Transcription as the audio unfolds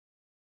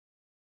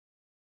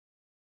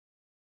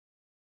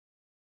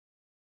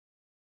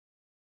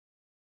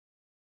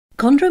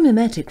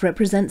Chondromimetic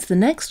represents the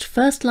next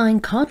first-line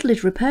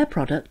cartilage repair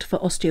product for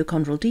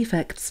osteochondral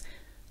defects,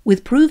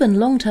 with proven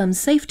long-term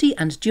safety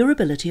and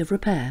durability of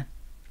repair.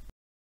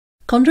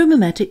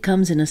 Chondromimetic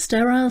comes in a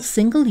sterile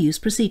single-use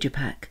procedure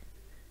pack.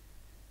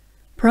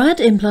 Prior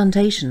to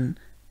implantation,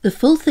 the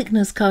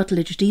full-thickness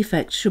cartilage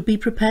defect should be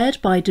prepared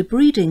by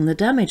debriding the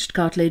damaged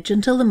cartilage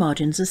until the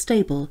margins are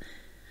stable,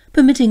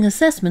 permitting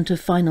assessment of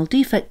final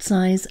defect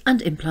size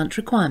and implant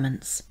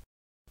requirements.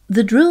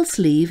 The drill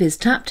sleeve is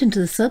tapped into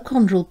the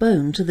subchondral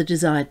bone to the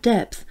desired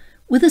depth,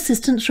 with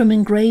assistance from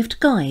engraved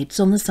guides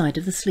on the side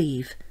of the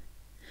sleeve.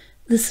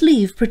 The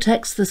sleeve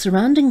protects the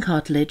surrounding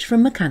cartilage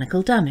from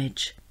mechanical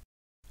damage.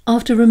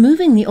 After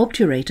removing the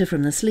obturator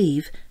from the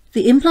sleeve,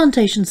 the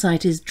implantation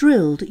site is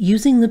drilled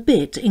using the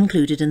bit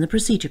included in the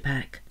procedure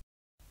pack.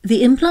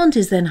 The implant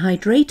is then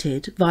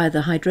hydrated via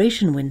the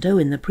hydration window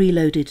in the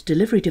preloaded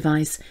delivery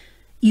device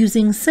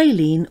using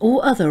saline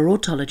or other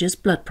autologous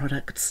blood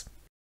products.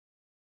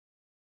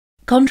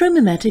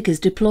 Chondromimetic is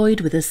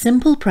deployed with a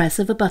simple press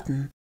of a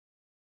button.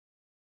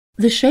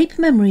 The shape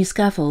memory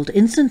scaffold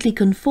instantly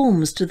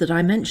conforms to the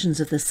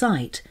dimensions of the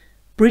site,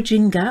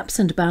 bridging gaps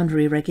and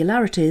boundary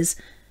irregularities,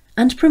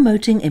 and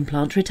promoting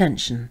implant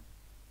retention.